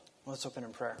Let's open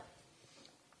in prayer.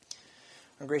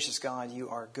 Our gracious God, you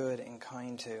are good and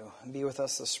kind to be with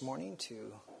us this morning, to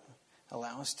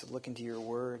allow us to look into your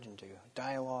word and to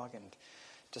dialogue and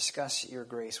discuss your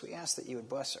grace. We ask that you would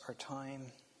bless our time,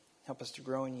 help us to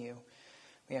grow in you.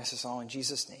 We ask this all in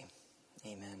Jesus' name.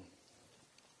 Amen.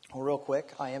 Well, real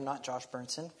quick, I am not Josh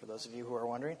Burnson, for those of you who are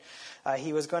wondering.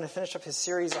 He was going to finish up his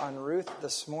series on Ruth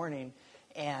this morning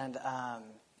and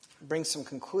bring some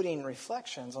concluding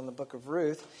reflections on the book of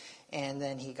Ruth, and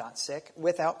then he got sick,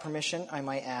 without permission, I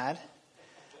might add.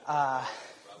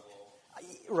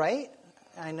 Right?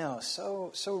 I know,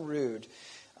 so rude.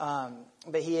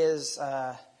 But he is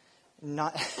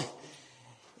not,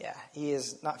 he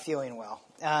is not feeling well.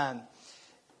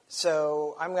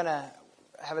 So I'm going to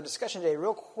have a discussion today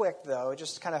real quick, though,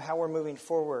 just kind of how we're moving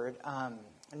forward.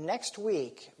 Next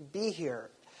week, be here.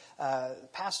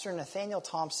 Pastor Nathaniel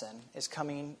Thompson is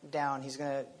coming down. He's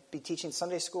going to be teaching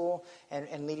Sunday school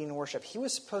and leading worship. He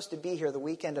was supposed to be here the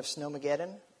weekend of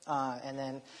Snowmageddon, and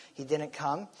then he didn't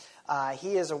come.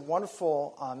 He is a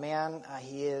wonderful man.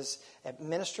 He is a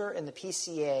minister in the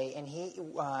PCA, and he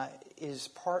is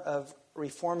part of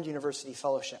Reformed University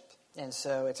Fellowship. And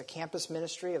so it's a campus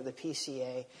ministry of the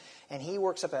PCA. And he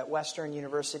works up at Western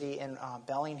University in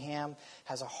Bellingham,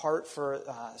 has a heart for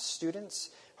students,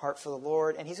 heart for the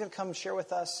Lord. And he's going to come share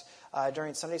with us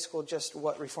during Sunday school just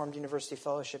what Reformed University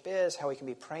Fellowship is, how we can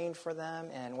be praying for them,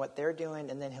 and what they're doing.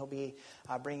 And then he'll be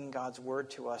bringing God's word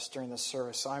to us during the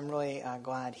service. So I'm really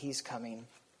glad he's coming.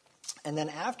 And then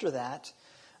after that,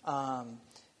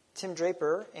 Tim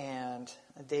Draper and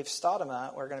Dave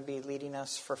Stodema are going to be leading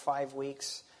us for 5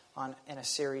 weeks in a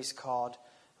series called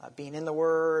Being in the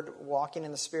Word, Walking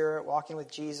in the Spirit, Walking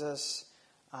with Jesus,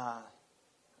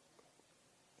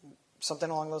 something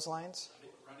along those lines?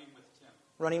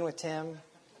 Running with Tim.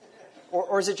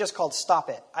 Or is it just called Stop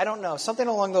It? I don't know. Something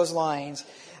along those lines.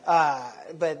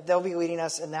 But they'll be leading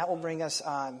us, and that will bring us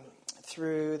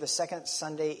through the second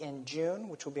Sunday in June,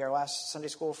 which will be our last Sunday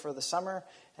school for the summer.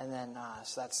 And then,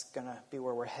 so that's going to be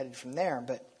where we're headed from there.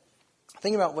 But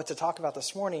thinking about what to talk about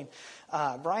this morning,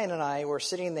 Brian and I were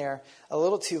sitting there a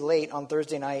little too late on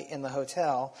Thursday night in the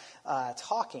hotel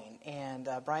talking. And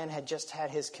Brian had just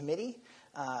had his committee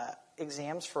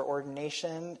exams for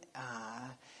ordination,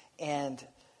 and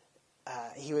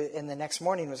the next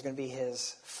morning was going to be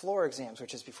his floor exams,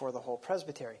 which is before the whole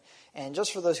presbytery. And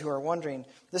just for those who are wondering,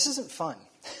 this isn't fun.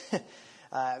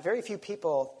 Very few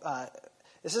people.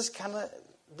 This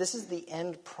is the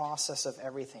end process of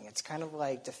everything. It's kind of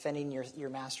like defending your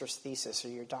master's thesis or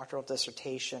your doctoral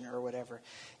dissertation or whatever.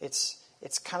 It's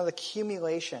kind of the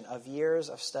accumulation of years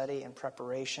of study and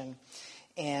preparation,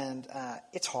 and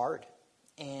it's hard.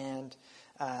 And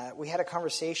we had a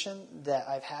conversation that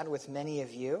I've had with many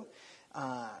of you,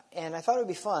 and I thought it would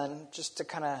be fun just to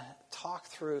kind of talk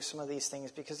through some of these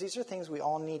things, because these are things we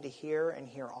all need to hear and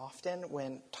hear often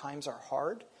when times are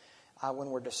hard,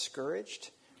 when we're discouraged,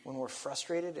 when we're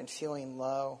frustrated and feeling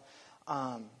low.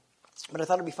 But I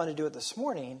thought it'd be fun to do it this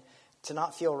morning, to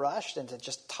not feel rushed and to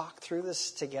just talk through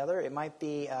this together. It might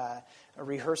be a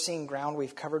rehearsing ground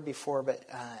we've covered before, but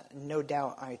no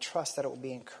doubt I trust that it will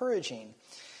be encouraging.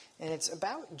 And it's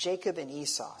about Jacob and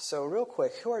Esau. So real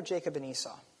quick, who are Jacob and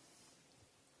Esau?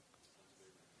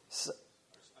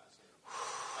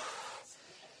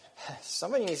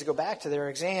 Somebody needs to go back to their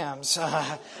exams.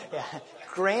 Yeah.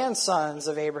 Grandsons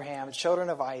of Abraham, children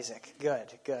of Isaac.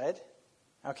 Good.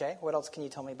 Okay, what else can you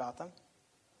tell me about them?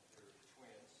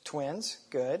 Twins.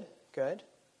 Good. They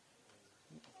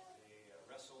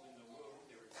wrestled in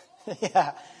the womb.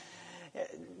 Yeah.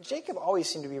 Jacob always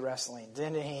seemed to be wrestling,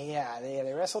 didn't he? Yeah,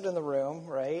 they wrestled in the room,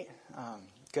 right?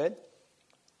 Good.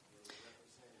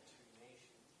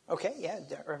 Okay, yeah,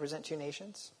 represent 2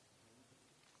 nations.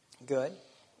 Good.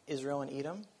 Israel and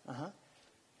Edom.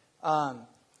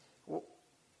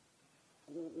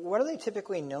 What are they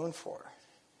typically known for?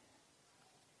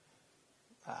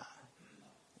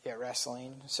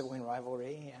 Wrestling, sibling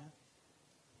rivalry, yeah.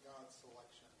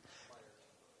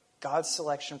 God's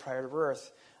selection prior to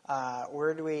birth.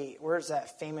 Where is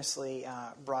that famously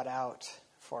brought out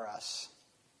for us?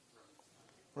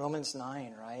 Romans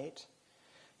 9, right?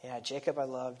 Yeah, Jacob I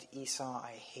loved, Esau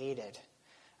I hated.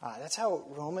 That's how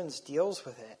Romans deals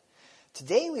with it.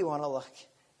 Today we want to look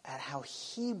at how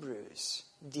Hebrews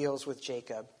deals with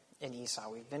Jacob and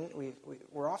Esau.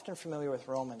 We're often familiar with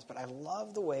Romans, but I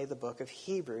love the way the book of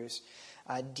Hebrews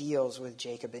deals with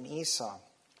Jacob and Esau.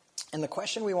 And the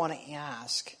question we want to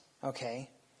ask,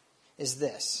 is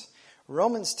this.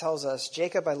 Romans tells us,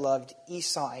 Jacob I loved,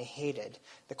 Esau I hated.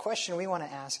 The question we want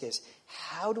to ask is,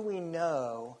 how do we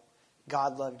know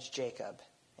God loved Jacob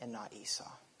and not Esau?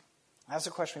 That's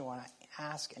the question we want to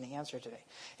ask and answer today.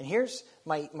 And here's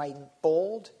my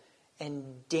bold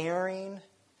and daring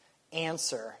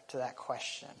answer to that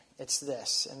question. It's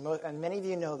this, and many of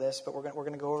you know this, but we're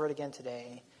going to go over it again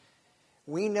today.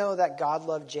 We know that God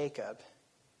loved Jacob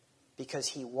because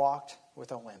he walked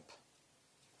with a limp.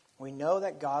 We know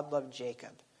that God loved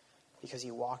Jacob because he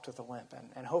walked with a limp.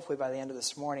 And hopefully by the end of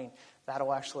this morning,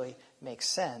 that'll actually make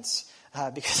sense,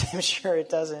 because I'm sure it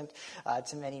doesn't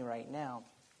to many right now.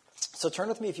 So turn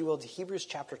with me, if you will, to Hebrews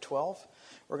chapter 12.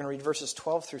 We're going to read verses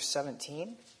 12 through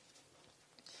 17.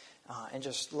 And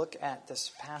just look at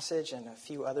this passage and a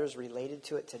few others related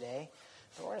to it today.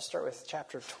 But we're going to start with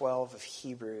chapter 12 of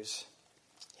Hebrews.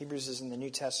 Hebrews is in the New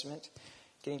Testament.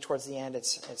 Getting towards the end,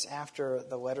 it's after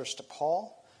the letters to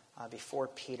Paul, before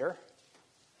Peter,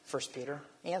 1 Peter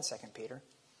and 2 Peter.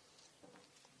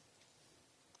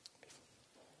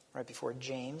 Right before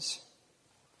James.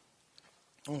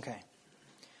 Okay.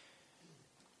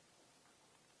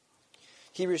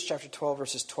 Hebrews chapter 12,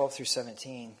 verses 12 through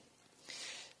 17.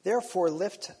 Therefore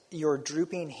lift your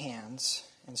drooping hands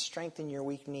and strengthen your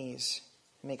weak knees.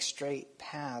 Make straight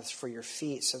paths for your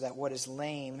feet, so that what is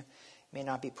lame may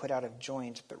not be put out of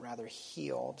joint, but rather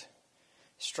healed.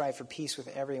 Strive for peace with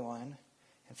everyone,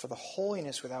 and for the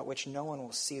holiness without which no one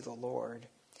will see the Lord.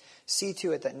 See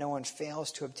to it that no one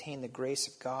fails to obtain the grace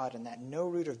of God, and that no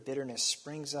root of bitterness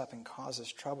springs up and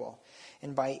causes trouble,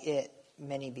 and by it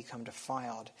many become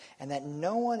defiled, and that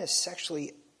no one is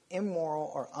sexually immoral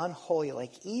or unholy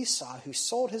like Esau, who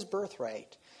sold his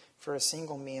birthright for a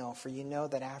single meal. For you know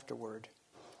that afterward,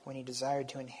 when he desired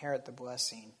to inherit the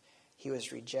blessing, he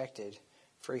was rejected,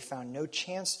 for he found no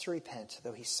chance to repent,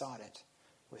 though he sought it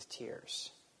with tears.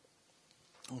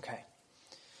 Okay.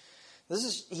 This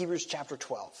is Hebrews chapter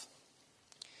 12.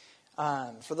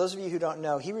 For those of you who don't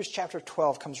know, Hebrews chapter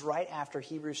 12 comes right after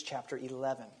Hebrews chapter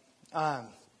 11.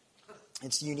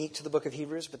 It's unique to the book of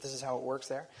Hebrews, but this is how it works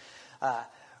there.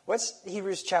 What's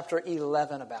Hebrews chapter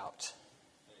 11 about?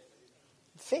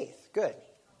 Faith. Good.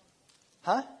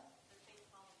 Huh?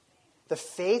 The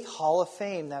Faith Hall of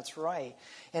Fame. That's right.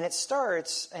 And it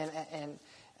starts, and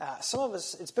some of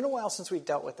us, it's been a while since we've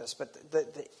dealt with this, but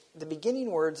the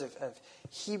beginning words of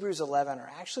Hebrews 11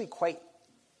 are actually quite,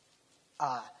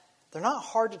 they're not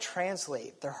hard to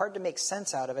translate. They're hard to make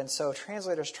sense out of, and so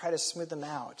translators try to smooth them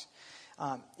out.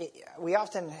 We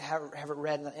often have it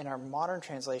read in our modern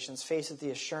translations, faith is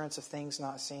the assurance of things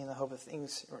not seen, the hope of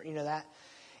things, or you know that.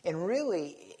 And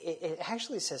really, it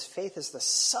actually says faith is the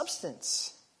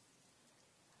substance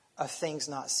of things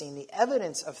not seen, the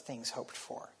evidence of things hoped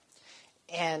for.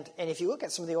 And if you look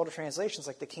at some of the older translations,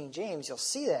 like the King James, you'll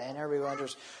see that, and everybody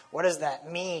wonders, what does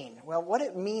that mean? Well, what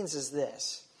it means is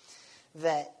this,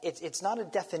 that it's not a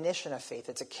definition of faith,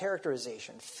 it's a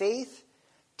characterization. Faith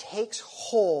takes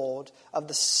hold of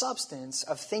the substance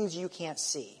of things you can't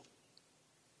see.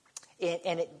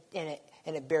 And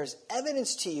it bears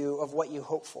evidence to you of what you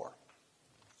hope for.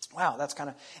 Wow, that's kind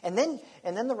of... And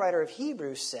then the writer of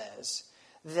Hebrews says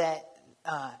that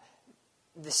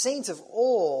the saints of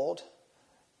old,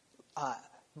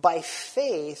 by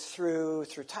faith, through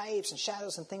types and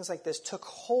shadows and things like this, took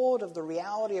hold of the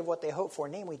reality of what they hoped for,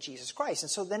 namely Jesus Christ. And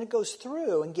so then it goes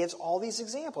through and gives all these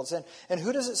examples. And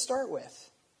who does it start with?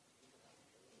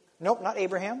 Nope, not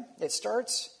Abraham. It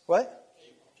starts, what?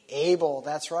 Abel,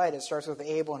 that's right. It starts with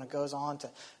Abel and it goes on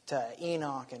to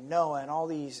Enoch and Noah and all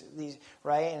these,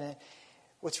 right? And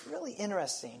what's really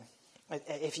interesting,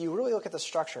 if you really look at the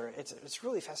structure, it's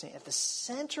really fascinating. At the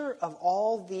center of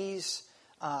all these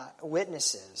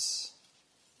witnesses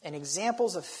and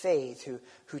examples of faith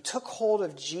who took hold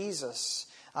of Jesus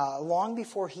long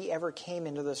before he ever came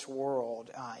into this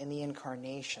world in the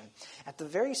incarnation, at the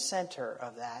very center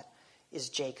of that is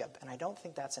Jacob. And I don't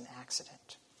think that's an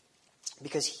accident.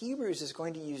 Because Hebrews is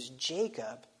going to use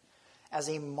Jacob as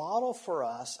a model for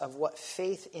us of what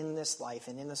faith in this life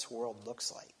and in this world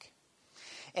looks like.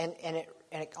 And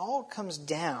it all comes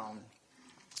down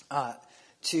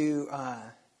to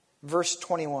verse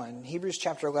 21. Hebrews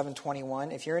chapter 11,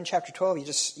 21. If you're in chapter 12, you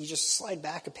just slide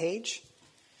back a page.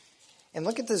 And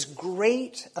look at this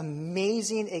great,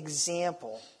 amazing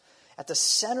example at the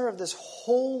center of this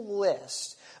whole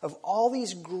list of all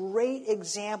these great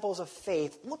examples of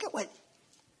faith. Look at what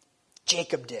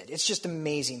Jacob did. It's just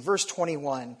amazing. Verse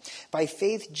 21. By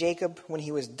faith, Jacob, when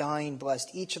he was dying, blessed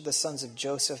each of the sons of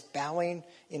Joseph, bowing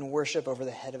in worship over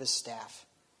the head of his staff.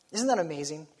 Isn't that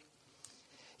amazing?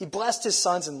 He blessed his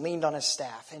sons and leaned on his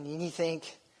staff. And you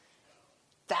think,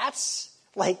 that's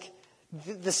like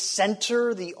the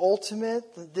center, the ultimate.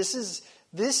 This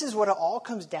is what it all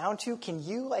comes down to. Can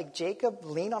you, like Jacob,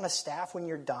 lean on a staff when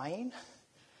you're dying?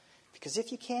 Because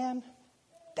if you can,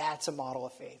 That's a model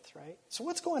of faith, right? So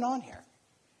what's going on here?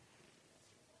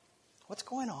 What's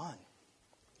going on?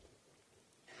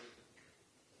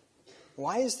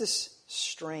 Why is this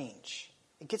strange?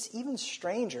 It gets even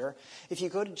stranger if you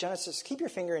go to Genesis. Keep your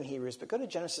finger in Hebrews, but go to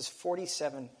Genesis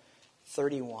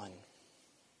 47:31.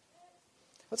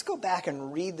 Let's go back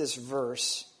and read this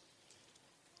verse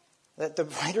that the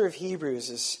writer of Hebrews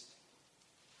is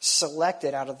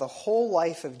selected out of the whole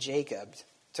life of Jacob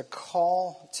to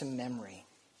call to memory.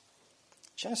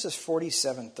 Genesis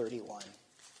 47:31.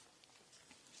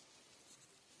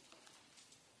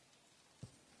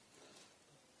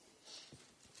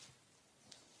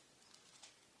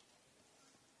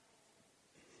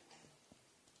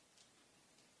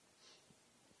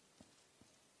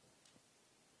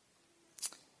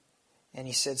 And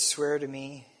he said, swear to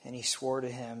me. And he swore to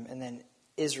him. And then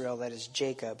Israel, that is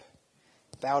Jacob,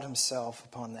 bowed himself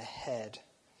upon the head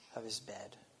of his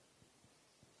bed.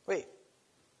 Wait,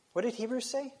 what did Hebrews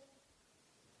say?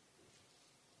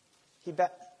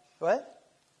 What?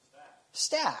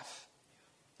 Staff.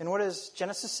 And what does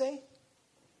Genesis say?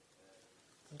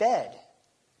 Bed.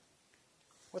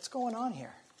 What's going on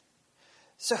here?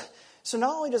 So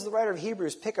not only does the writer of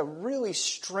Hebrews pick a really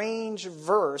strange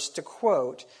verse to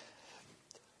quote,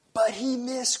 but he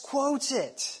misquotes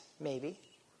it. Maybe.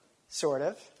 Sort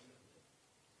of.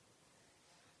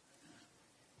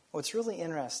 What's really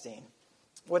interesting,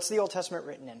 what's the Old Testament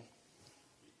written in?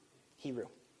 Hebrew.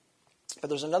 But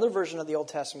there's another version of the Old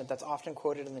Testament that's often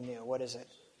quoted in the New. What is it?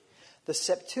 The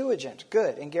Septuagint.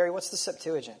 Good. And Gary, what's the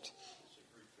Septuagint?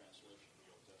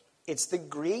 It's the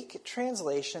Greek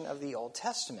translation of the Old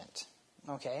Testament.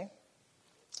 Okay?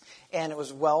 And it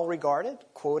was well regarded,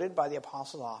 quoted by the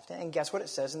apostles often. And guess what it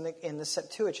says in the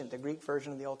Septuagint, the Greek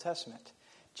version of the Old Testament?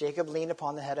 Jacob leaned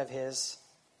upon the head of his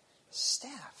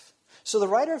staff. So the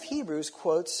writer of Hebrews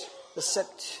quotes the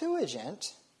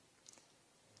Septuagint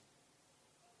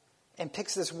and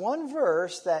picks this one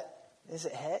verse that, is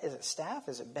it head? Is it staff?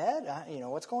 Is it bed?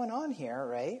 What's going on here,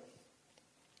 right?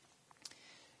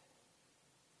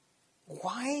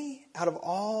 Why, out of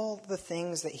all the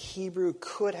things that Hebrew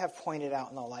could have pointed out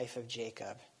in the life of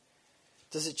Jacob,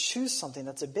 does it choose something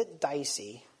that's a bit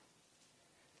dicey?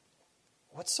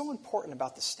 What's so important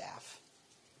about the staff?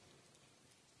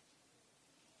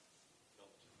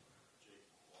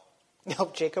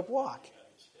 Help Jacob walk.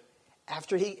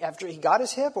 After he got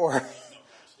his hip, or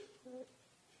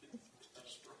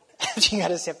after he got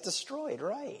his hip destroyed,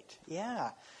 right?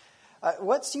 Yeah.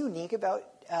 What's unique about?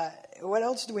 What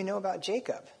else do we know about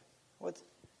Jacob?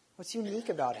 What's unique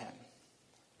about him?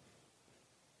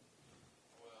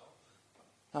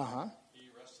 Well,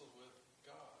 he wrestled with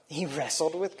God. He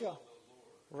wrestled with God.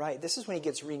 Right. This is when he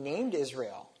gets renamed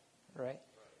Israel. Right.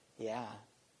 Yeah.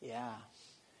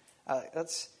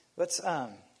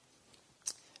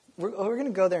 We're going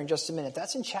to go there in just a minute.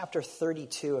 That's in chapter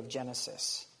 32 of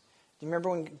Genesis. Do you remember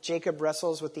when Jacob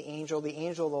wrestles with the angel of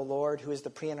the Lord, who is the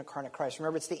pre-incarnate Christ?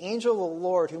 Remember, it's the angel of the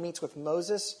Lord who meets with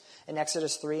Moses in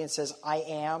Exodus 3 and says, I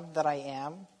am that I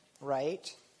am,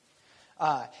 right?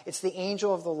 It's the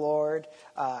angel of the Lord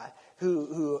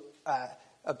who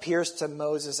appears to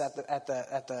Moses at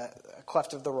the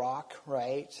cleft of the rock,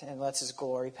 right? And lets his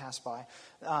glory pass by.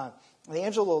 The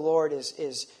angel of the Lord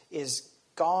is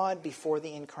God before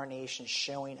the incarnation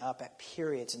showing up at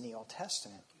periods in the Old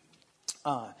Testament.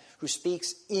 Who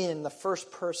speaks in the first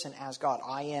person as God.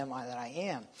 I am that I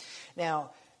am.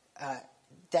 Now,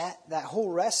 that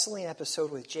whole wrestling episode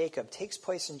with Jacob takes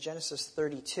place in Genesis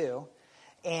 32.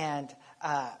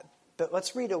 But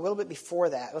let's read a little bit before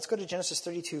that. Let's go to Genesis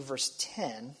 32, verse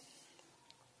 10.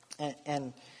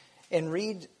 And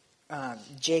read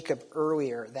Jacob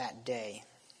earlier that day.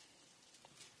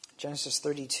 Genesis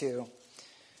 32,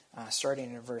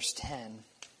 starting in verse 10.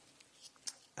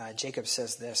 Jacob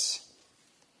says this.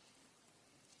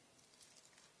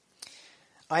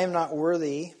 I am not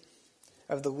worthy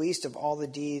of the least of all the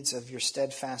deeds of your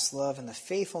steadfast love and the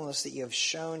faithfulness that you have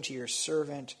shown to your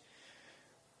servant.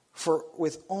 For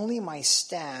with only my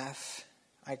staff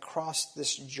I crossed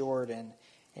this Jordan,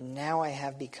 and now I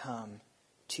have become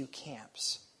two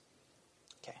camps.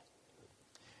 Okay.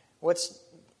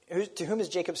 To whom is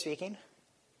Jacob speaking?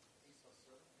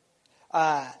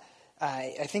 I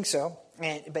think so.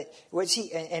 But what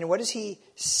does he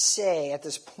say at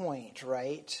this point,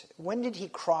 right? When did he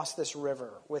cross this river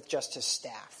with just his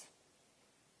staff?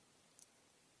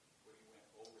 When he went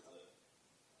over the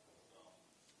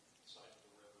side of the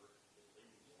river, leaving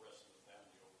the rest of the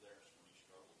family over there, so he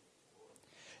struggled with the Lord.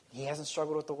 He hasn't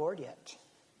struggled with the Lord yet.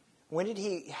 When did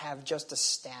he have just a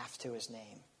staff to his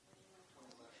name?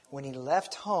 When he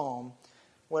left home,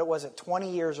 what was it,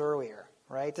 20 years earlier,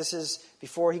 right? This is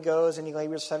before he goes and he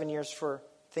labors 7 years for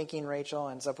thinking Rachel,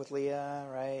 ends up with Leah,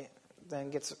 right?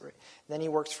 Then he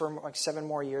works for like 7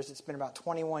 more years. It's been about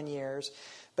 21 years.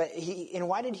 But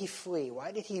why did he flee?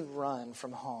 Why did he run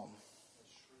from home?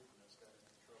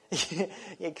 Yeah,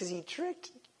 because he tricked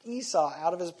Esau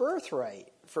out of his birthright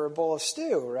for a bowl of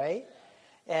stew, right?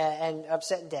 And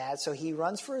upset Dad. So he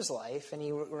runs for his life, and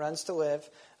he runs to live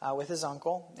with his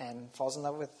uncle and falls in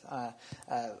love with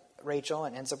Rachel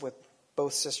and ends up with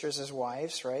both sisters as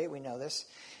wives, right? We know this.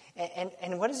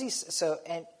 And what is he? So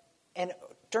and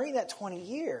during that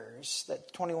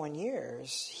 21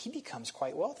 years, he becomes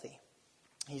quite wealthy.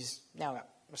 He's now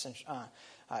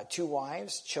got 2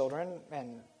 wives, children,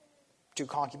 and 2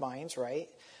 concubines, right?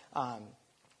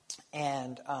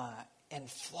 And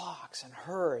flocks and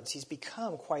herds. He's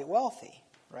become quite wealthy,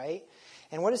 right?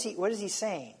 And what is he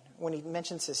saying when he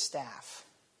mentions his staff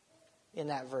in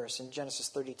that verse in Genesis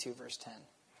 32, verse 10?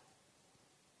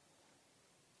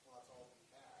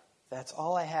 That's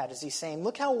all I had. Is he saying,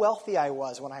 look how wealthy I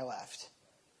was when I left?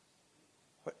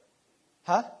 What?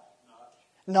 Huh?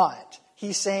 Not.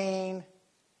 He's saying,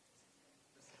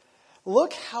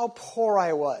 look how poor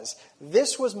I was.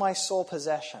 This was my sole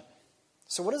possession.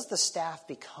 So what does the staff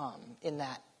become in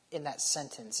that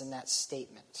sentence, in that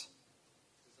statement?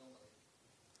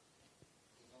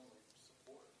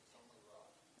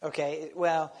 Okay,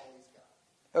 well,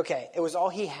 okay, it was all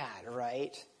he had,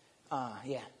 right?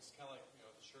 Yeah. It's kind of like, the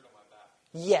shirt on my back.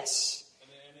 Yes. And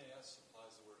the NAS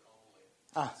supplies the word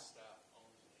only. Staff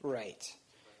only. Right.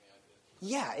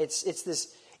 Yeah, it's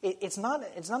this. It's not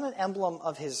an emblem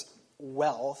of his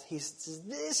wealth.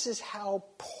 This is how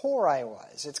poor I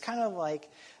was. It's kind of like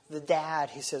the dad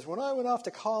who says, when I went off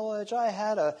to college, I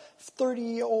had a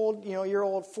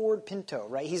 30-year-old Ford Pinto.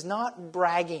 Right? He's not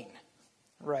bragging.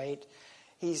 Right?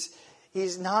 He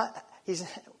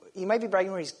might be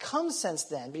bragging where he's come since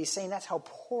then, but he's saying that's how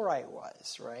poor I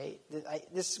was, right?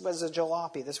 This was a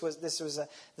jalopy. This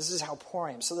is how poor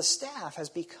I am. So the staff has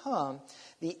become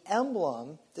the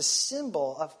emblem, the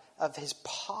symbol of his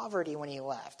poverty when he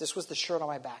left. This was the shirt on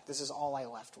my back. This is all I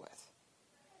left with.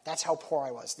 That's how poor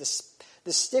I was.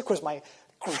 This stick was my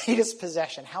greatest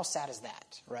possession. How sad is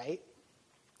that, right?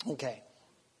 Okay.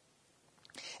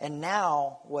 And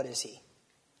now, what is he?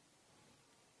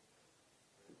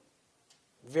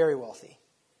 Very wealthy,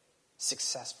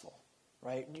 successful,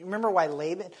 right? Do you remember why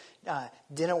Laban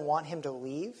didn't want him to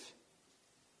leave?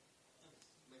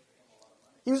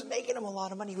 He was making him a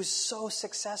lot of money. He was so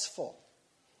successful.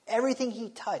 Everything he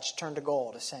touched turned to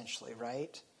gold, essentially,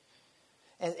 right?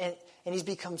 And he's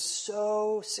become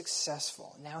so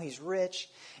successful. Now he's rich,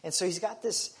 and so he's got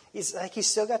this. He's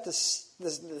still got this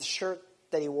shirt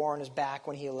that he wore on his back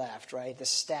when he left, right? The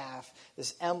staff,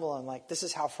 this emblem, like this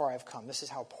is how far I've come. This is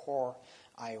how poor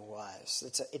I was.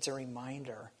 It's a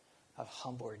reminder of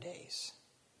humbler days.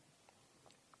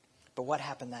 But what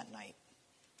happened that night?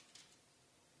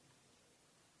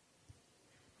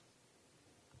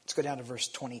 Let's go down to verse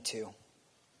 22.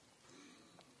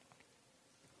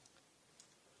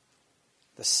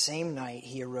 The same night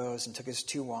he arose and took his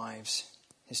 2 wives,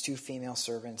 his 2 female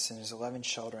servants, and his 11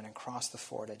 children, and crossed the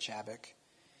ford at Jabbok.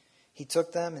 He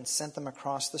took them and sent them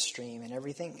across the stream and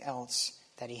everything else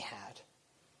that he had.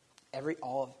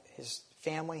 All of his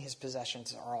family, his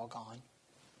possessions are all gone.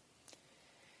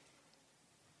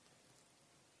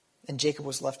 And Jacob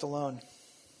was left alone.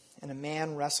 And a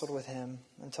man wrestled with him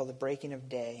until the breaking of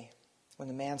day. When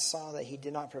the man saw that he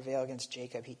did not prevail against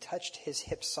Jacob, he touched his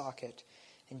hip socket,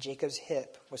 and Jacob's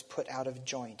hip was put out of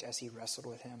joint as he wrestled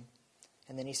with him.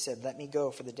 And then he said, "Let me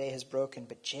go, for the day has broken."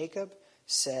 But Jacob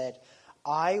said,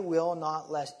 "I will not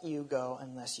let you go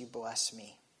unless you bless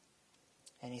me."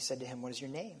 And he said to him, "What is your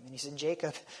name?" And he said,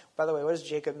 "Jacob." By the way, what does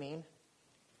Jacob mean?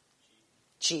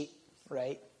 Cheat,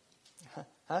 right?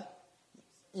 Huh?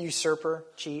 Usurper,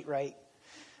 cheat, right?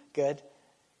 Good.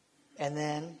 And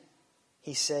then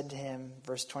he said to him,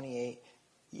 verse 28,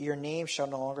 "Your name shall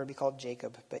no longer be called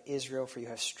Jacob, but Israel, for you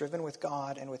have striven with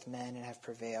God and with men and have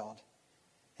prevailed."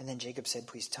 And then Jacob said,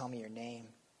 "Please tell me your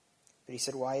name." But he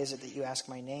said, "Why is it that you ask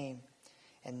my name?"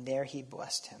 And there he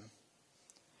blessed him.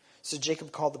 So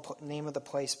Jacob called the name of the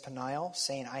place Peniel,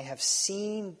 saying, "I have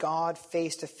seen God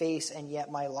face to face, and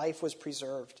yet my life was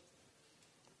preserved."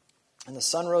 And the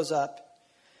sun rose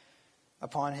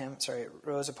upon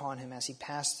him as he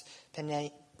passed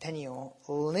Peniel,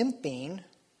 limping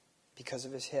because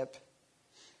of his hip.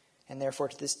 And therefore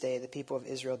to this day the people of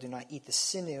Israel do not eat the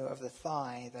sinew of the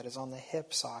thigh that is on the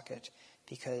hip socket,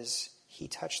 because he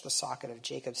touched the socket of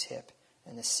Jacob's hip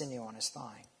and the sinew on his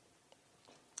thigh.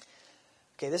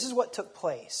 Okay, this is what took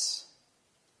place.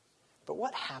 But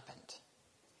what happened?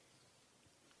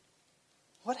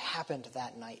 What happened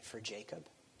that night for Jacob?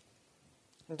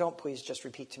 And don't please just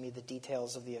repeat to me the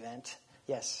details of the event.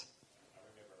 Yes? I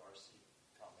remember R.C.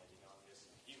 commenting on this.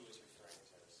 He was referring to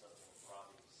something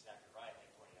Robbie Zachariah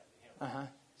had pointed out to him. Uh-huh.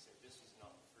 He said this was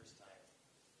not the first time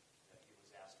that he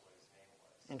was asked what his name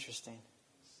was. Interesting.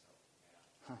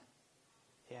 So, Huh.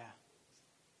 Yeah.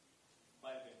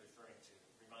 Might have been referring to,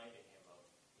 reminding him of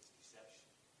his deception.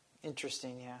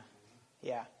 Interesting, yeah.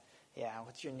 Yeah. Yeah,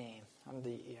 what's your name?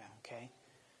 Okay.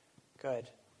 Good.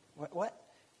 What?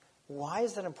 Why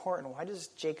is that important? Why does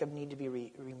Jacob need to be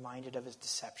reminded of his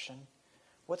deception?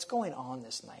 What's going on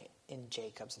this night in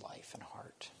Jacob's life and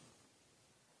heart?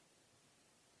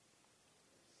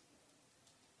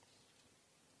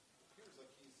 Appears like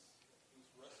he's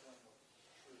wrestling with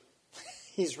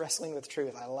truth. He's wrestling with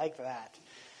truth. I like that.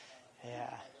 Yeah.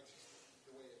 That's just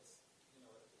the way it's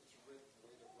written, the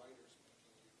way the writer's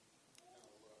making you kind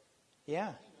of look. Yeah.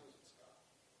 He knows it's God.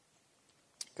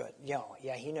 Good.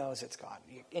 Yeah, he knows it's God.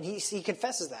 And he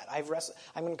confesses that.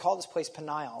 I'm going to call this place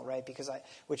Peniel, right?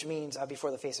 Which means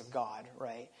before the face of God,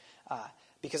 right?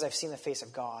 Because I've seen the face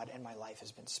of God and my life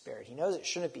has been spared. He knows it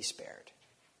shouldn't be spared,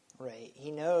 right?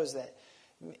 He knows that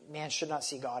man should not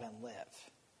see God and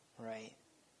live, right?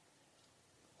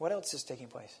 What else is taking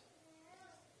place?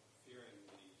 Fearing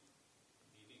the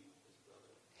meeting with his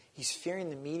brother. He's fearing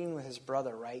the meeting with his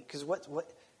brother, right? Because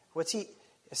what's he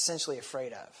essentially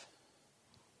afraid of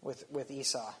with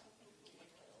Esau?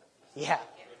 Yeah.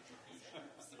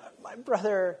 My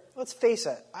brother, let's face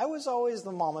it, I was always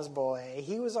the mama's boy.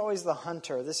 He was always the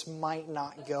hunter. This might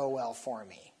not go well for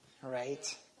me,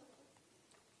 right?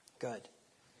 Good.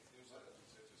 There's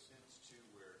a sense, too,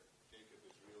 where Jacob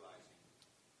is realizing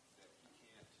that he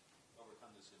can't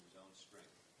overcome this in his own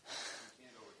strength. He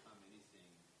can't overcome anything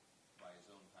by his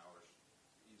own powers,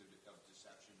 either of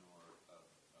deception or of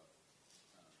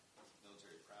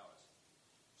military prowess.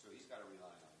 So he's got to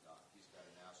rely on God. He's got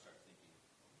to now start thinking,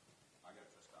 I got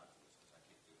to trust God for this because I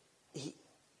can't do it.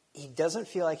 He doesn't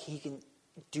feel like he can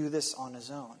do this on his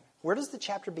own. Where does the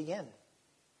chapter begin?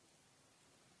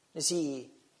 Is he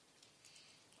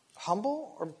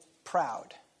humble or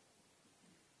proud?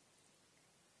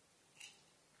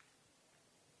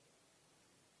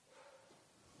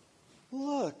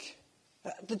 Look,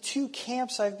 the two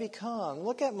camps I've become.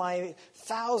 Look at my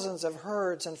thousands of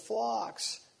herds and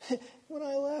flocks. When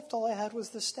I left, all I had was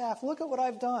the staff. Look at what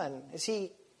I've done. Is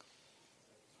he...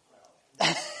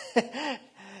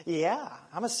 Yeah,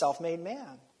 I'm a self-made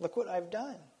man. Look what I've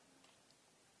done.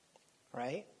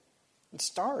 Right? It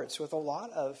starts with a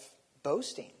lot of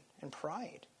boasting and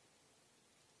pride.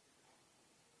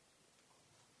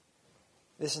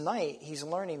 This night, he's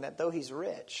learning that though he's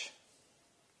rich,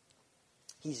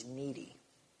 he's needy.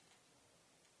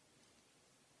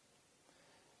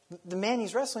 The man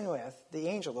he's wrestling with, the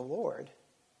angel, the Lord,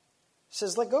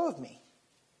 says, let go of me.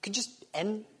 Could just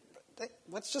end,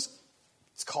 let's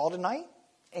call it a night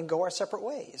and go our separate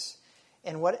ways.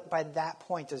 And what by that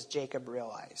point does Jacob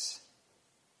realize?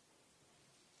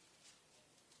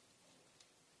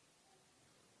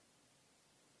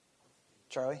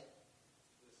 Charlie?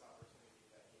 This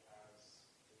opportunity that he has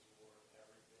is worth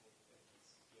everything that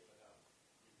he's given up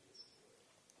previous to it.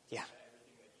 Yeah.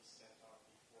 Everything that he sent on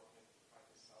before him to find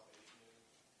his salvation,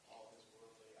 all his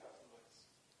worldly affluence,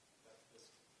 that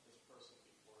this person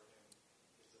before him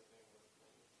is the thing worth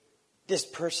clinging to. This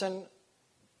person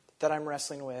that I'm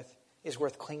wrestling with is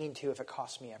worth clinging to if it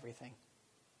costs me everything.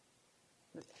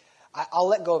 I'll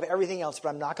let go of everything else, but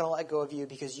I'm not going to let go of you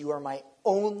because you are my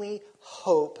only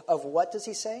hope of what does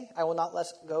he say? I will not let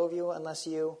go of you unless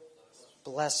you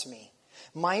bless me.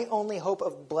 My only hope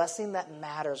of blessing that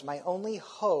matters, my only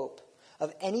hope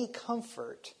of any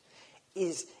comfort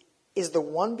is the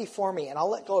one before me. And I'll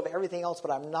let go of everything else,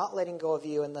 but I'm not letting go of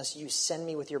you unless you send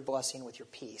me with your blessing, with your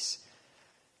peace.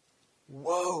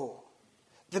 Whoa.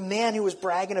 The man who was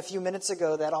bragging a few minutes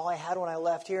ago that all I had when I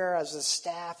left here was a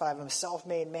staff, I'm a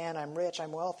self-made man, I'm rich,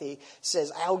 I'm wealthy,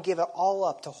 says, I'll give it all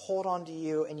up to hold on to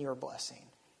you and your blessing.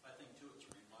 I think, too, it's a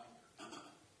reminder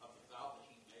of the vow that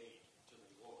he made to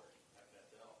the Lord at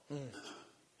Bethel.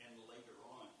 And later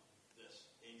on, this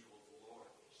angel of the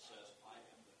Lord says, I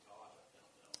am the God of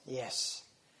Bethel. Yes.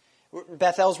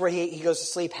 Bethel's where he goes to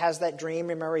sleep, has that dream.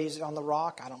 Remember, he's on the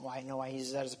rock. I don't know why he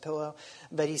uses that as a pillow.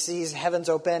 But he sees heavens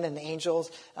open and the angels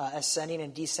ascending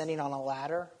and descending on a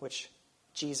ladder, which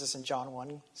Jesus in John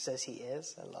 1 says he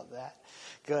is. I love that.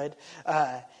 Good.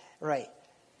 Right.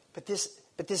 But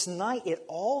this night, it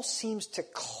all seems to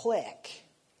click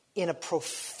in a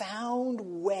profound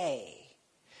way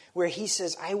where he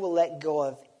says, I will let go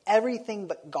of everything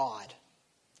but God,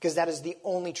 because that is the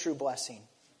only true blessing.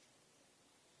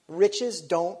 Riches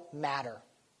don't matter.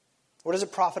 What does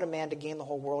it profit a man to gain the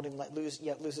whole world and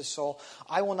yet lose his soul?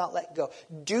 I will not let go.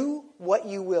 Do what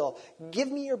you will.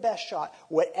 Give me your best shot,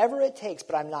 whatever it takes,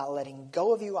 but I'm not letting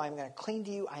go of you. I'm going to cling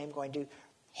to you. I am going to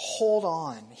hold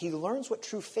on. He learns what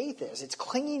true faith is. It's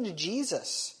clinging to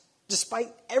Jesus, despite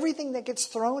everything that gets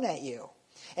thrown at you.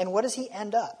 And what does he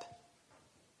end up?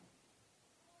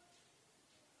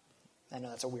 I know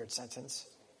that's a weird sentence.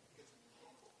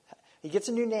 He gets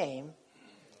a new name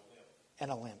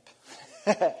and a limp.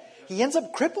 He ends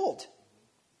up crippled.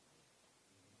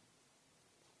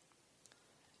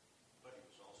 But he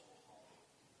was also humble.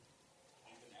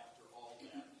 Even after all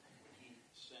that, when he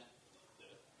sent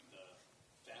the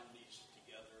families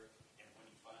together, and when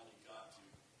he finally got to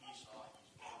Esau, he's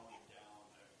bowing down.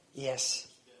 Yes.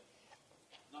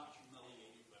 Not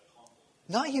humiliated, but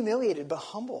humbled. Not humiliated, but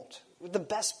humbled. With the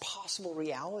best possible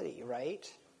reality, right?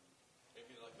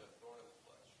 Maybe like a thorn in the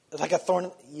flesh. Like a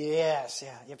thorn. Yes,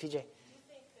 yeah, PJ. Do you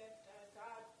think that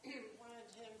God wanted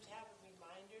him to have a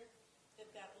reminder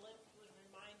that limp would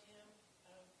remind him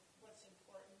of what's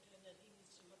important and that he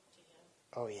needs to look to him?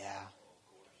 Oh, yeah.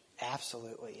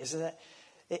 Absolutely. Isn't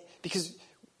it? Because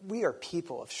we are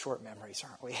people of short memories,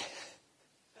 aren't we?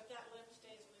 But that limp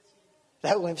stays with you.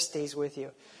 That limp stays with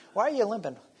you. Why are you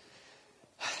limping?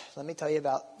 Let me tell you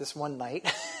about this one night,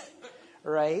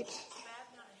 right? Bad night.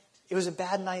 It was a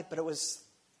bad night, but it was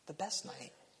the best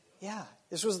night. Yeah,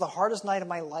 this was the hardest night of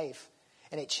my life,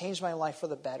 and it changed my life for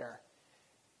the better.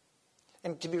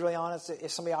 And to be really honest,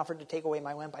 if somebody offered to take away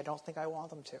my limp, I don't think I want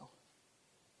them to.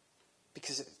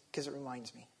 Because it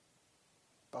reminds me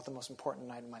about the most important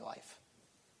night of my life.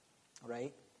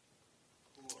 Right?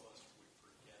 Who of us would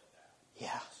forget that?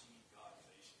 Yeah. See God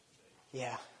face to face.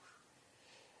 Yeah.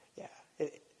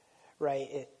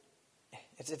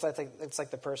 It's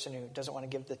like the person who doesn't want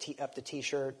to give up the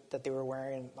T-shirt that they were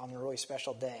wearing on a really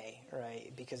special day,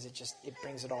 right? Because it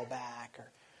brings it all back.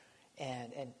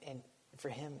 And for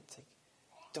him, it's like,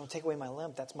 don't take away my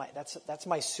limp. That's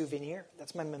my souvenir.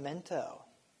 That's my memento.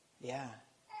 Yeah.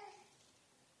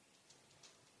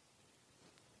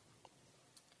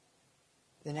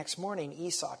 The next morning,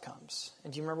 Esau comes,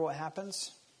 and do you remember what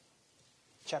happens?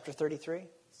 Chapter 33.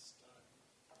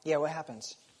 Yeah, what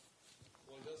happens?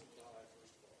 Well, he doesn't die,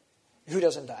 first of all. Who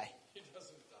doesn't die? He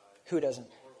doesn't die. Who doesn't?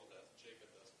 Horrible death. Jacob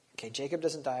doesn't. Okay, Jacob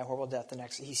doesn't die a horrible death.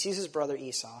 He sees his brother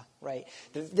Esau, right?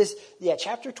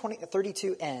 Chapter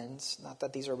 32 ends. Not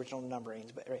that these are original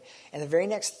numberings, but right. And the very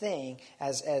next thing,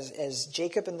 as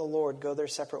Jacob and the Lord go their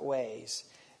separate ways,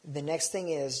 the next thing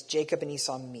is Jacob and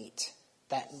Esau meet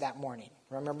that morning.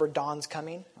 Remember, dawn's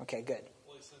coming. Okay, good.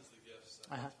 Well, he sends the gifts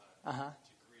at that time to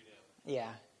greet him. Yeah.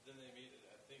 Then they meet, and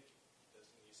I think,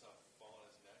 doesn't Esau fall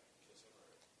on his neck and kiss him or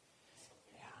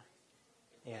something?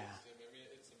 Yeah. I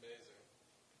mean, it's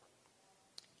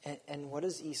amazing. And what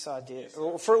does Esau do?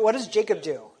 What does Jacob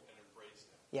do? And embrace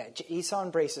him. Yeah, Esau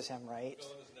embraces him, right? Fell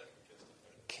on his neck and kissed him.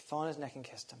 Fell on his neck and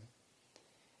kissed him.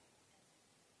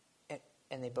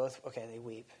 And they both, they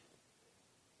weep.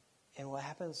 And what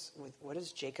happens what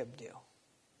does Jacob do? Joseph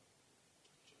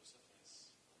and his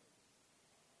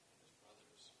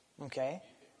brothers. Okay.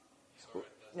 Sorry,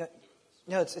 that has nothing to do with this.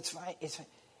 No, it's fine. It's fine.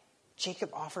 Jacob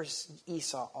offers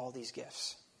Esau all these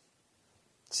gifts.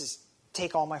 He says,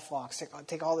 take all my flocks,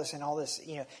 take all this and all this.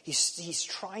 He's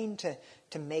trying to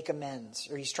make amends,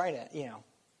 or he's trying to,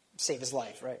 save his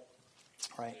life, right?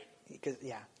 Right. Because,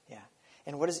 yeah.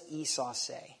 And what does Esau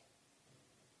say?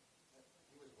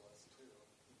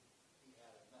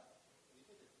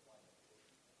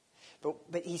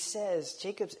 But he says,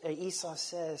 Esau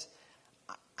says,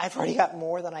 I've already got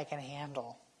more than I can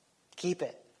handle. Keep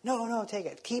it. No, take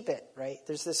it. Keep it, right?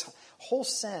 There's this whole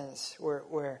sense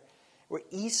where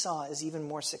Esau is even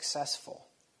more successful,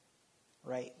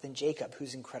 right, than Jacob,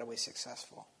 who's incredibly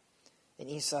successful. And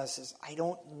Esau says, I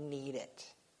don't need it.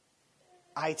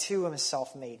 I too am a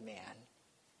self-made man.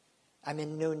 I'm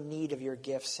in no need of your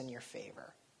gifts and your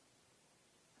favor,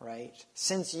 right?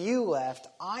 Since you left,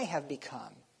 I have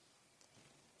become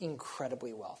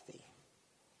incredibly wealthy.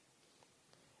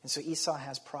 And so Esau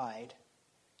has pride,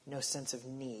 no sense of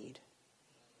need,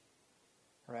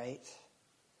 right?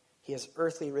 He has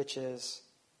earthly riches,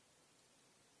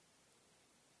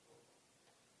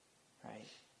 right?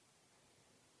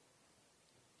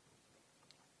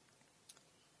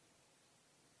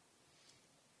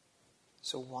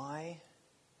 So why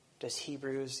does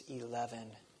Hebrews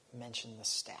 11 mention the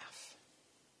staff?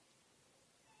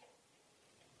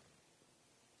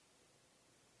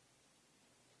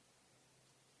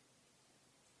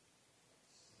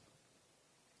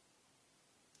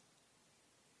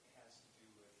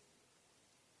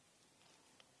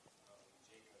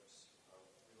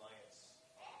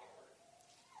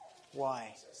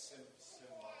 Why?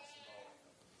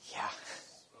 Yeah.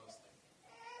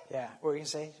 Yeah. What were you going to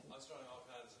say? I was drawing all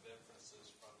kinds of inferences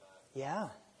from that.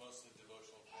 Yeah. Mostly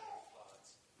devotional kind of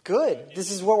thoughts. Good. This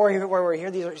is what we're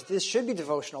here. This should be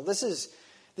devotional. This is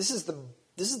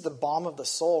the balm of the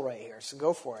soul right here. So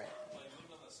go for it. Well, he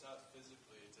leaned on the staff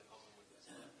physically to help him with his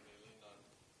limp, and he leaned on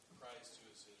Christ, who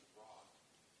is his rock,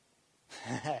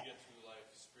 to get through life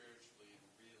spiritually and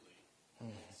really.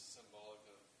 It's symbolic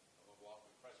of a walk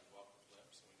with Christ. We walk with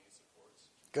limps, and we need supports.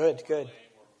 Good.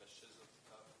 Lame or mischievous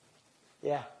tough.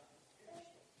 Yeah.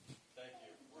 Thank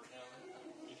you. We're down.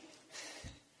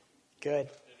 Good.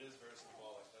 It is very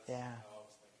symbolic. That's Yeah. how I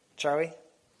was thinking. Charlie?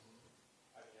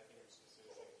 I think it was just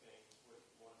the same thing. With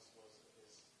once was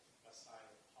a sign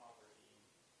of poverty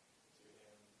to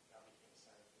him, now became a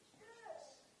sign of his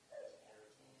richness, his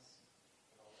inheritance,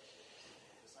 and all that.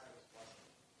 The sign of his blessing.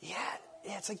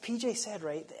 Yeah. It's like PJ said,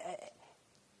 right?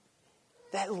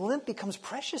 That limp becomes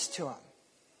precious to him.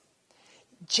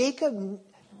 Jacob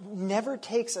never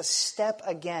takes a step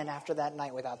again after that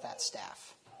night without that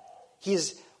staff. He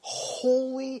is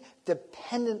wholly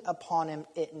dependent upon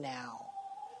it now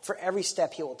for every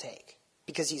step he will take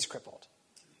because he's crippled.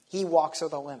 He walks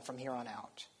with a limp from here on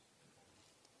out.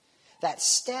 That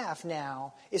staff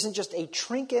now isn't just a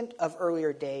trinket of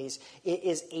earlier days. It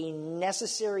is a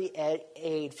necessary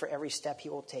aid for every step he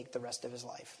will take the rest of his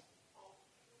life.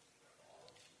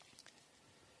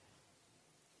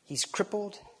 He's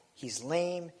crippled. He's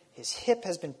lame. His hip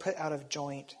has been put out of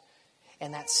joint.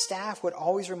 And that staff would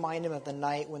always remind him of the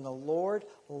night when the Lord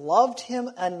loved him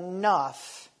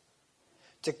enough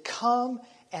to come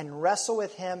and wrestle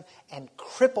with him and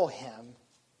cripple him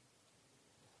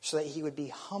so that he would be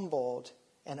humbled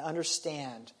and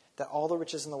understand that all the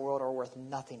riches in the world are worth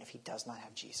nothing if he does not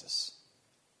have Jesus.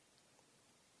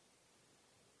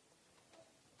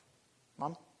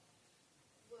 Mom?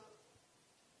 Well,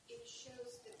 it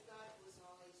shows that God was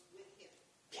always with him.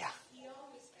 Yeah. He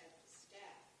always had the staff.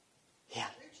 Yeah.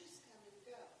 Riches come and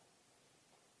go.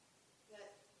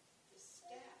 But the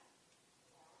staff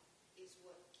is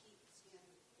what keeps him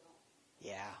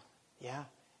going. Yeah.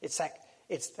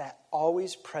 It's that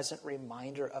always present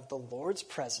reminder of the Lord's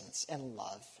presence and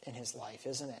love in his life,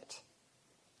 isn't it?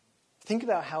 Think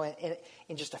about how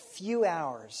in just a few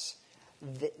hours,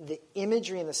 the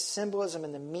imagery and the symbolism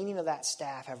and the meaning of that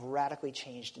staff have radically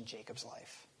changed in Jacob's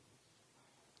life.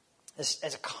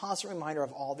 As a constant reminder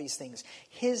of all these things.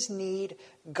 His need,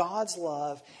 God's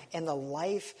love, and the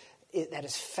life that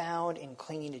is found in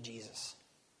clinging to Jesus.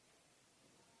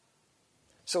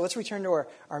 So let's return to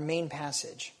our main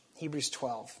passage, Hebrews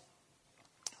 12.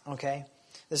 Okay?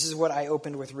 This is what I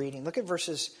opened with reading. Look at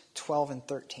verses 12 and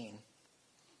 13.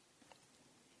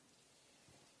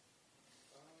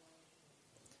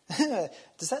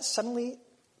 Does that suddenly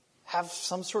have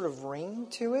some sort of ring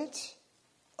to it?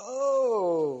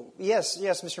 Oh, yes,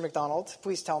 Mr. McDonald.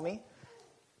 Please tell me.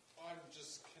 I'm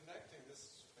just connecting. This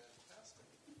is fantastic.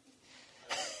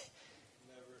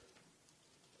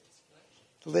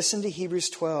 Listen to Hebrews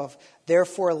 12.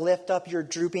 Therefore, lift up your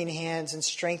drooping hands and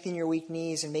strengthen your weak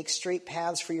knees and make straight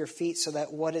paths for your feet so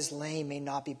that what is lame may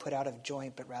not be put out of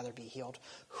joint but rather be healed.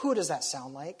 Who does that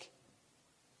sound like?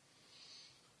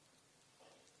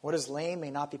 What is lame may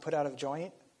not be put out of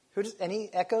joint? Any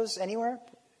echoes anywhere?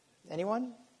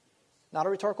 Anyone? Not a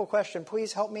rhetorical question.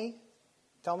 Please help me.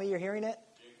 Tell me you're hearing it.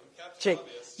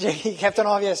 Captain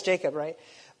Obvious, Jacob, right?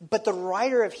 But the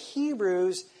writer of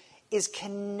Hebrews is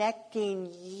connecting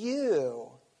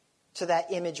you to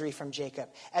that imagery from Jacob.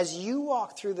 As you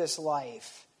walk through this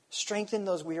life, strengthen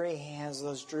those weary hands,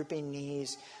 those drooping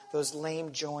knees, those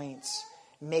lame joints.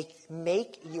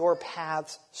 Make your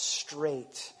paths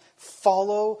straight.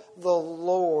 Follow the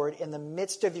Lord in the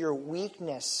midst of your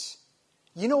weakness.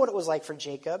 You know what it was like for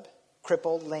Jacob,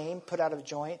 crippled, lame, put out of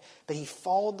joint, but he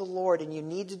followed the Lord, and you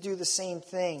need to do the same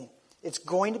thing. It's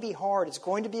going to be hard. It's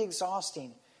going to be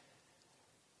exhausting.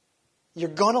 You're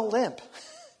going to limp.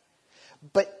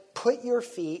 But put your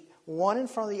feet one in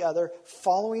front of the other,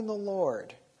 following the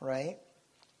Lord, right?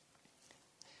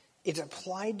 It's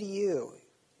applied to you.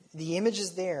 The image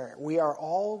is there. We are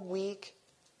all weak,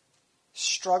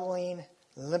 struggling,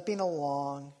 limping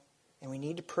along, and we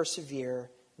need to persevere,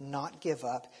 not give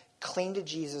up, cling to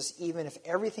Jesus even if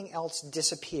everything else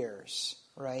disappears,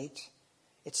 right?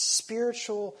 It's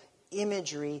spiritual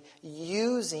imagery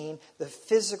using the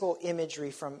physical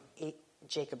imagery from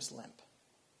Jacob's limp.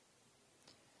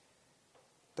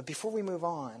 But before we move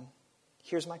on,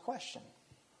 here's my question.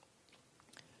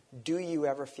 Do you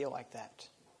ever feel like that?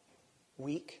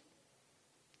 Weak?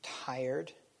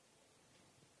 Tired?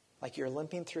 Like you're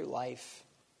limping through life,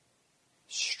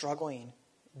 struggling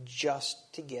just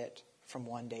to get from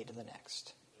one day to the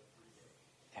next.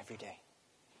 Every day.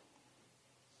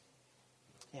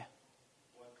 Yeah.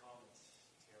 One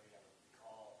commentary I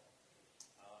recall,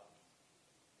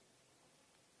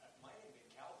 might have been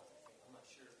Calvin, I think, I'm not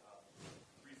sure,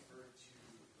 referred to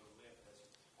the limp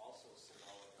as also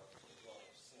symbolic of the dwelling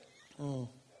of sin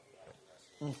that we have to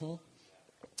wrestle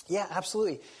with. Yeah,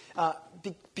 absolutely.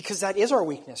 Because that is our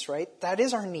weakness, right? That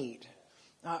is our need.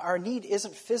 Our need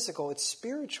isn't physical; it's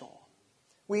spiritual.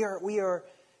 We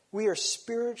are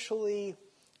spiritually,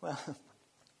 well,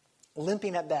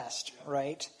 limping at best,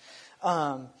 right?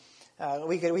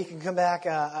 We can come back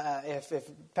if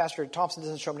Pastor Thompson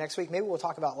doesn't show up next week. Maybe we'll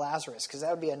talk about Lazarus, because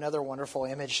that would be another wonderful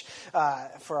image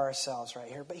for ourselves right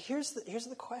here. But here's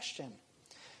the question: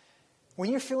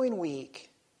 when you're feeling weak,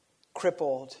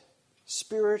 crippled,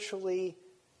 spiritually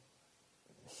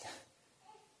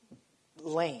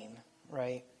lame,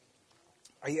 right?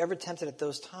 Are you ever tempted at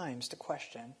those times to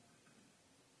question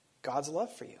God's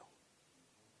love for you?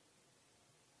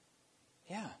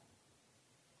 Yeah.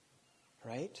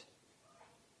 Right?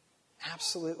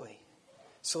 Absolutely.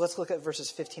 So let's look at verses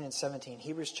 15 and 17.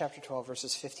 Hebrews chapter 12,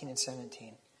 verses 15 and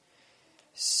 17.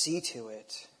 See to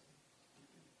it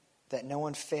that no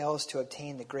one fails to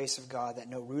obtain the grace of God, that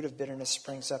no root of bitterness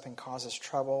springs up and causes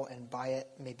trouble, and by it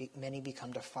many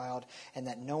become defiled, and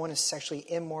that no one is sexually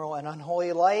immoral and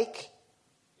unholy like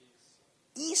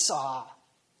Esau.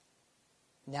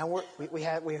 Now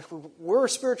we're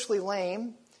spiritually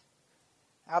lame,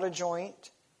 out of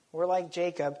joint. We're like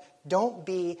Jacob. Don't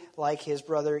be like his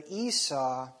brother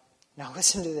Esau. Now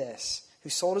listen to this. Who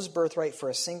sold his birthright for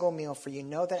a single meal, for you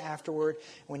know that afterward,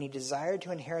 when he desired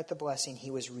to inherit the blessing,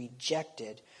 he was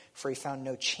rejected, for he found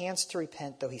no chance to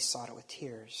repent, though he sought it with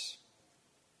tears.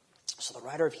 So the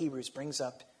writer of Hebrews brings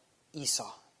up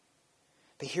Esau.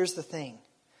 But here's the thing.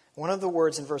 One of the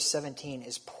words in verse 17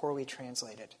 is poorly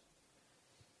translated.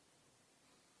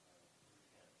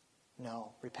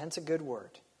 No, repent's a good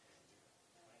word.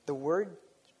 The word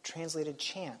translated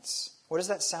chance. What does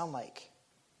that sound like?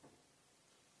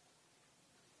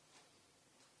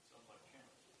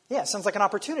 Yeah, it sounds like an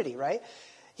opportunity, right?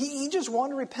 He just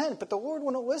wanted to repent, but the Lord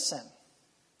wouldn't listen,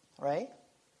 right?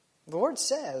 The Lord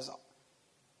says,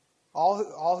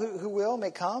 all who will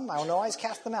may come, I will no wise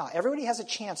cast them out. Everybody has a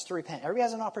chance to repent. Everybody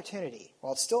has an opportunity.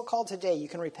 While it's still called today, you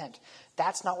can repent.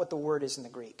 That's not what the word is in the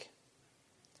Greek.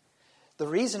 The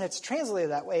reason it's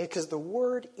translated that way is because the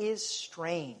word is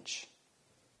strange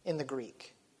in the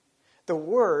Greek. The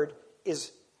word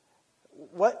is,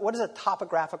 what is a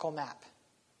topographical map?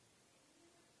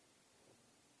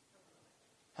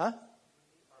 Huh?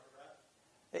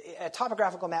 A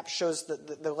topographical map shows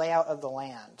the layout of the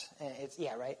land.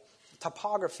 Right?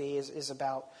 Topography is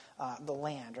about the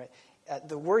land, right?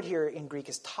 The word here in Greek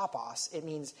is topos. It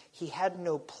means he had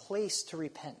no place to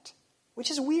repent,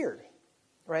 which is weird,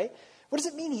 right? What does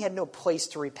it mean he had no place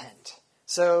to repent?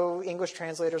 So English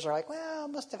translators are like, well,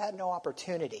 must have had no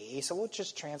opportunity, so we'll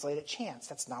just translate it chance.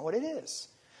 That's not what it is.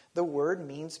 The word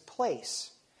means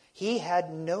place. He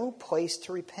had no place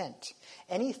to repent.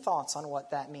 Any thoughts on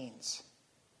what that means?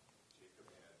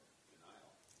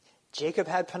 Jacob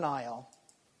had Peniel.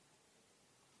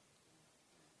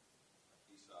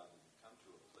 Esau didn't come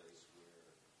to a place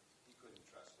where he couldn't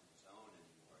trust in his own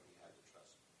anymore. He had to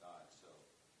trust God. So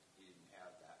he didn't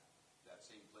have that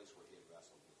same place where he had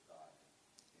wrestled with God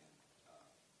and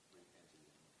repented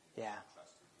and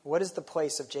trusted him. What is the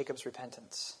place of Jacob's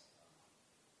repentance?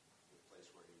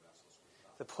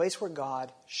 The place where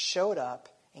God showed up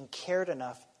and cared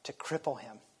enough to cripple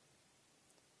him.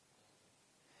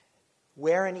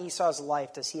 Where in Esau's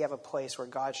life does he have a place where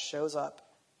God shows up,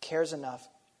 cares enough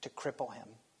to cripple him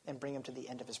and bring him to the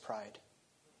end of his pride?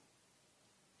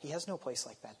 He has no place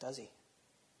like that, does he?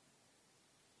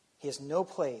 He has no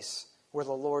place where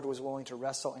the Lord was willing to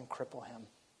wrestle and cripple him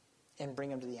and bring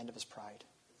him to the end of his pride.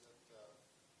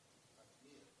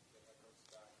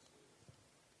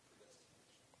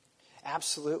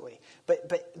 Absolutely. But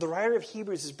the writer of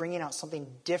Hebrews is bringing out something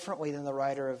differently than the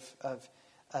writer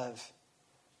of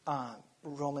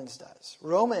Romans does.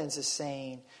 Romans is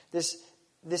saying this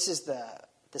is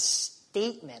the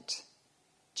statement,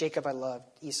 Jacob I loved,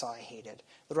 Esau I hated.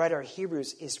 The writer of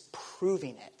Hebrews is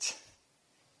proving it.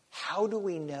 How do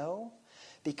we know?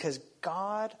 Because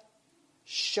God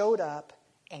showed up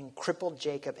and crippled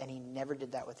Jacob, and he never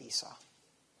did that with Esau.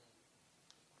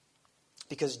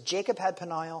 Because Jacob had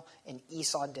Peniel and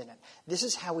Esau didn't. This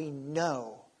is how we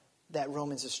know that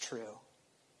Romans is true.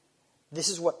 This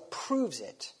is what proves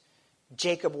it.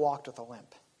 Jacob walked with a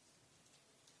limp.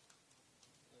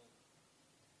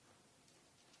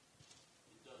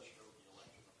 It does show the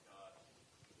election of God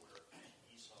where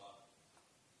Esau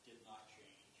did not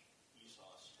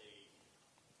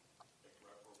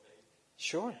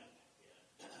Sure.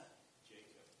 Jacob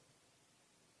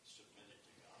submitted to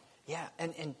God. Yeah,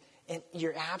 and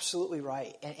you're absolutely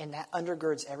right, and that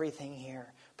undergirds everything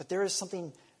here. But there is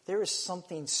something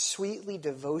sweetly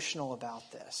devotional about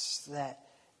this that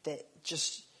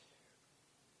just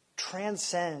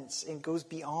transcends and goes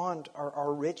beyond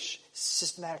our rich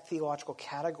systematic theological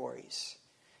categories.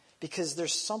 Because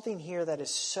there's something here that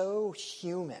is so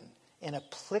human and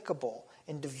applicable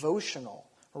and devotional,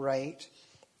 right?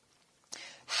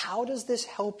 How does this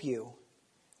help you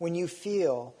when you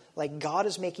feel like God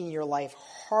is making your life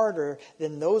harder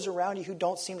than those around you who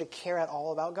don't seem to care at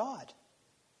all about God?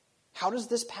 How does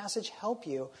this passage help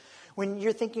you when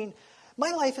you're thinking,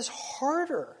 my life is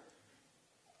harder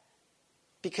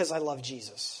because I love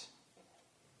Jesus?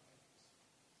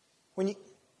 When you,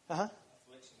 Afflictions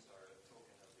are a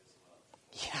token of his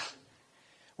love. yeah.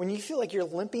 When you feel like you're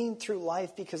limping through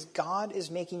life because God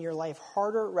is making your life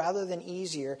harder rather than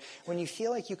easier, when you feel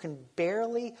like you can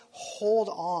barely hold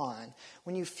on,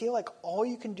 when you feel like all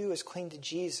you can do is cling to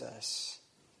Jesus,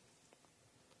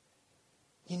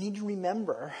 you need to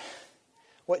remember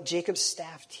what Jacob's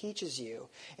staff teaches you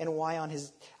and why on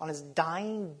his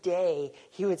dying day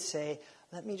he would say,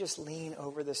 let me just lean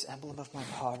over this emblem of my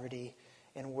poverty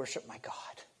and worship my God.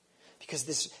 Because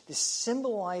this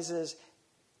symbolizes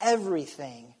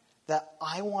everything that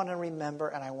I want to remember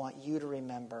and I want you to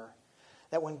remember.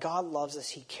 That when God loves us,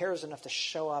 he cares enough to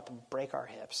show up and break our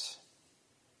hips.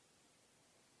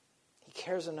 He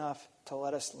cares enough to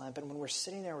let us limp. And when we're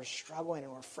sitting there, we're struggling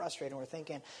and we're frustrated and we're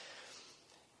thinking,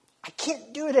 I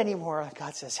can't do it anymore.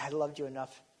 God says, I loved you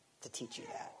enough to teach you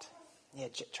that. Yeah,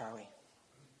 Charlie.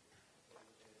 And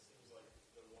it seems like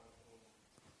the one whom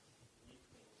we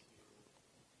cling to,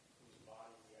 whose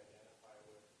body we identify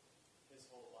with, his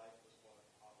whole life was one of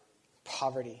poverty.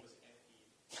 Poverty. He was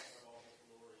empty of all his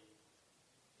glory,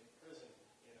 imprisoned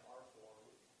in our form,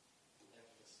 and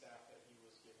the staff that he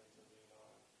was given to lean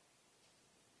on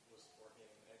was for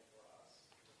him and for us,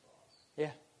 the cross.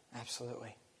 Yeah,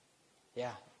 absolutely.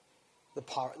 Yeah.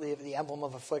 The emblem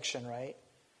of affliction, right?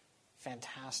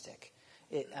 Fantastic.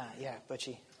 Yeah,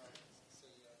 Butchie.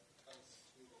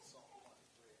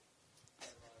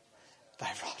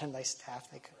 Thy rod and thy staff.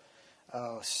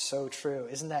 Oh, so true.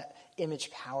 Isn't that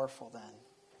image powerful then?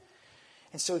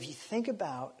 And so if you think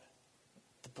about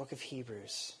the book of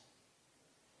Hebrews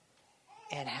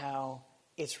and how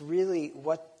it's really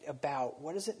what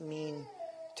does it mean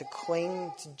to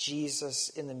cling to Jesus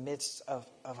in the midst of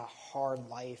a hard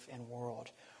life and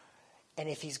world. And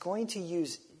if he's going to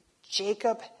use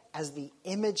Jacob as the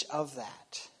image of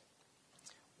that,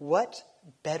 what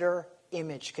better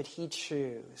image could he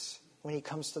choose when he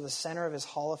comes to the center of his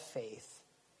hall of faith,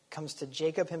 comes to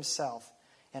Jacob himself,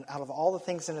 and out of all the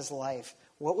things in his life,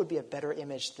 what would be a better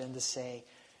image than to say,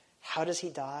 how does he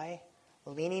die?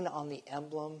 Leaning on the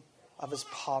emblem of his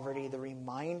poverty, the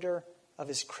reminder of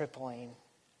his crippling,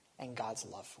 and God's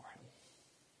love for him.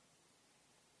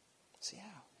 So yeah.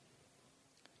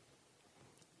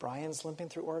 Brian's limping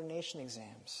through ordination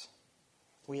exams.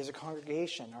 We as a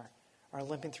congregation are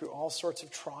limping through all sorts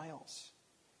of trials.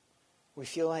 We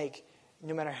feel like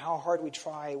no matter how hard we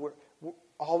try,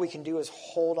 all we can do is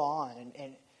hold on.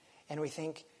 And we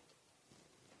think,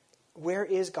 where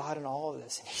is God in all of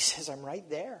this? And he says, I'm right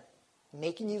there,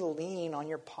 making you lean on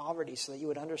your poverty so that you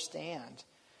would understand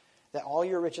that all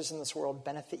your riches in this world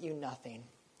benefit you nothing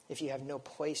if you have no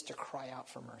place to cry out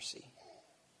for mercy.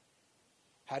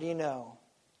 How do you know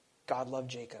God loved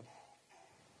Jacob?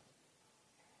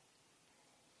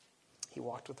 He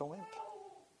walked with a limp.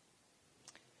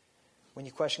 When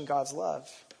you question God's love,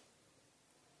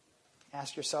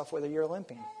 ask yourself whether you're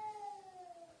limping,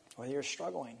 whether you're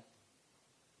struggling,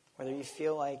 whether you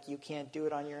feel like you can't do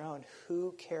it on your own.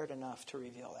 Who cared enough to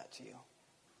reveal that to you?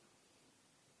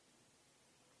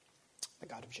 The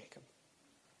God of Jacob.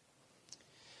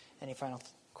 Any final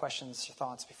questions or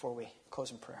thoughts before we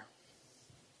close in prayer?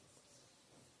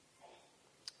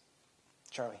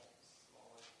 Charlie.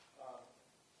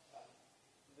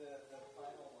 The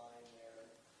final line there,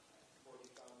 before he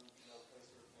found no place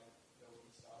to repent, though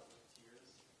he sought with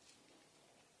tears.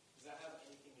 Does that have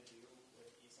anything to do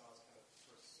with Esau's kind of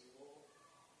pursuit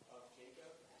of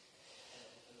Jacob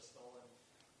and the stolen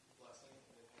blessing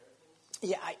and inheritance?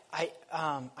 Yeah,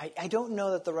 I don't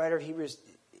know that the writer of Hebrews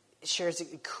shares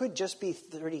it could just be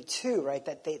 32, right?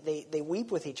 That they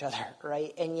weep with each other,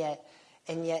 right? And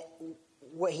yet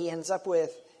what he ends up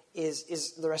with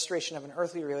is the restoration of an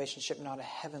earthly relationship, not a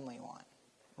heavenly one,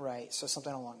 right? So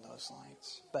something along those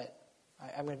lines. But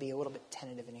I'm going to be a little bit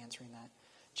tentative in answering that.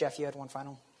 Jeff, you had one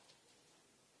final?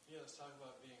 Yeah, let's talk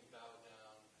about being bowed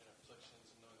down in afflictions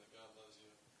and knowing that God loves you.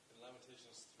 In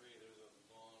Lamentations 3, there's a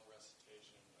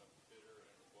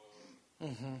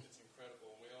It's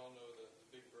incredible. And we all know the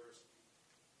big verse,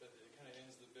 but it kind of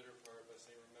ends the bitter part by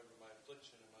saying, remember my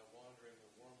affliction and my wandering,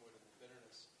 the wormwood and the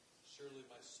bitterness. Surely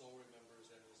my soul remembers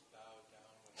and is bowed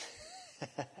down with me.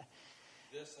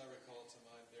 This I recall to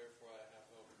mind, therefore I have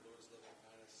hope. The Lord's loving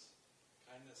kindness.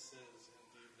 Kindnesses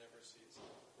indeed never cease,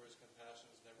 for his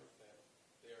compassions never fail.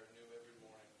 They are new every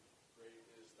morning. Great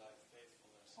is thy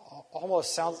faithfulness.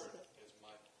 Almost sounds... Is my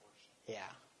portion. Yeah.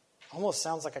 Almost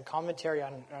sounds like a commentary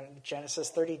on Genesis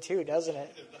 32, doesn't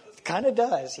it? It kind of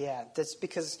does, yeah. That's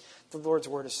because the Lord's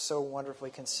word is so wonderfully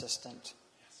consistent.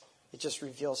 It just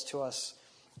reveals to us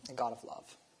a God of love.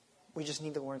 We just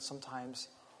need to learn sometimes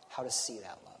how to see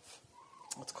that love.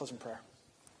 Let's close in prayer.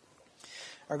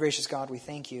 Our gracious God, we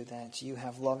thank you that you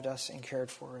have loved us and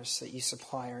cared for us, that you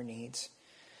supply our needs.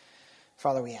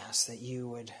 Father, we ask that you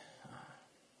would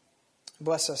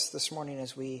bless us this morning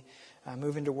as we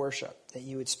move into worship, that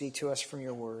you would speak to us from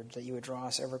your word, that you would draw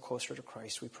us ever closer to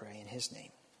Christ, we pray. In his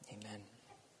name, amen.